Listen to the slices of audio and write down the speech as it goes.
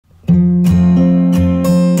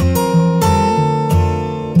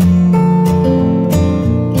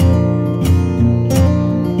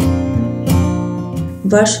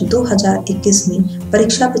वर्ष 2021 में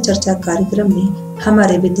परीक्षा पे चर्चा कार्यक्रम में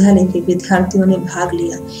हमारे विद्यालय के विद्यार्थियों ने भाग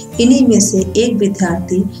लिया। इन्हीं में से एक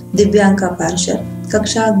विद्यार्थी दिव्यांका पार्षद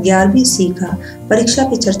कक्षा 11वीं सी का परीक्षा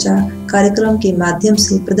पे चर्चा कार्यक्रम के माध्यम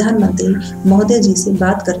से प्रधानमंत्री महोदय जी से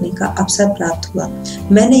बात करने का अवसर प्राप्त हुआ।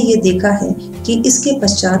 मैंने ये देखा है कि इसके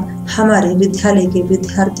पश्चात हमारे विद्यालय के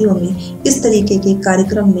विद्यार्थियों में इस तरीके के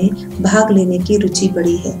कार्यक्रम में भाग लेने की रुचि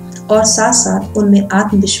बढ़ी है और साथ साथ उनमें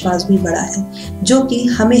आत्मविश्वास भी बढ़ा है, जो कि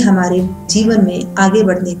हमें हमारे जीवन में आगे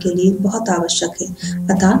बढ़ने के लिए बहुत आवश्यक है।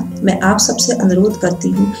 अतः मैं आप सबसे अनुरोध करती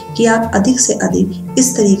हूँ कि आप अधिक से अधिक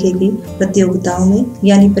इस तरीके की प्रतियोगिताओं में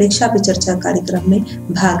यानी परीक्षा पे चर्चा कार्यक्रम में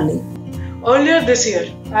भाग लें। Earlier this year,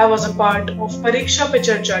 I was a part of Pariksha Pe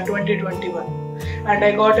Charcha 2021 and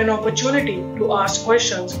I got an opportunity to ask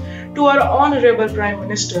questions to our Honorable Prime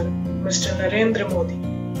Minister, Mr. Narendra Modi.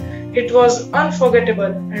 It was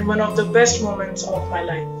unforgettable and one of the best moments of my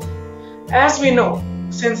life. As we know,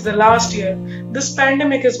 since the last year, this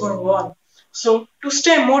pandemic is going on. So, to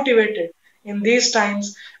stay motivated in these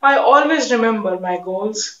times, I always remember my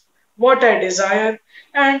goals, what I desire,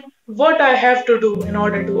 and what I have to do in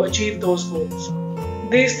order to achieve those goals.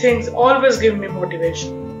 These things always give me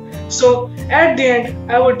motivation. So, at the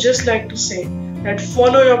end, I would just like to say that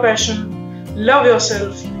follow your passion, love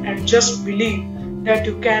yourself, and just believe that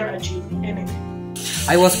you can achieve anything.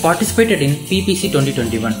 I was participated in PPC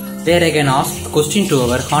 2021 where I can ask a question to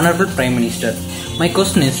our Honorable Prime Minister. My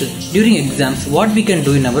question is, during exams, what we can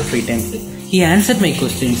do in our free time? He answered my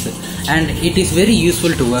questions and it is very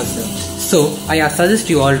useful to us. So, I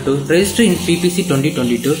suggest you all to register in PPC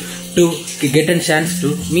 2022 to get a chance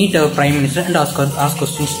to meet our Prime Minister and ask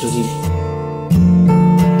questions to him.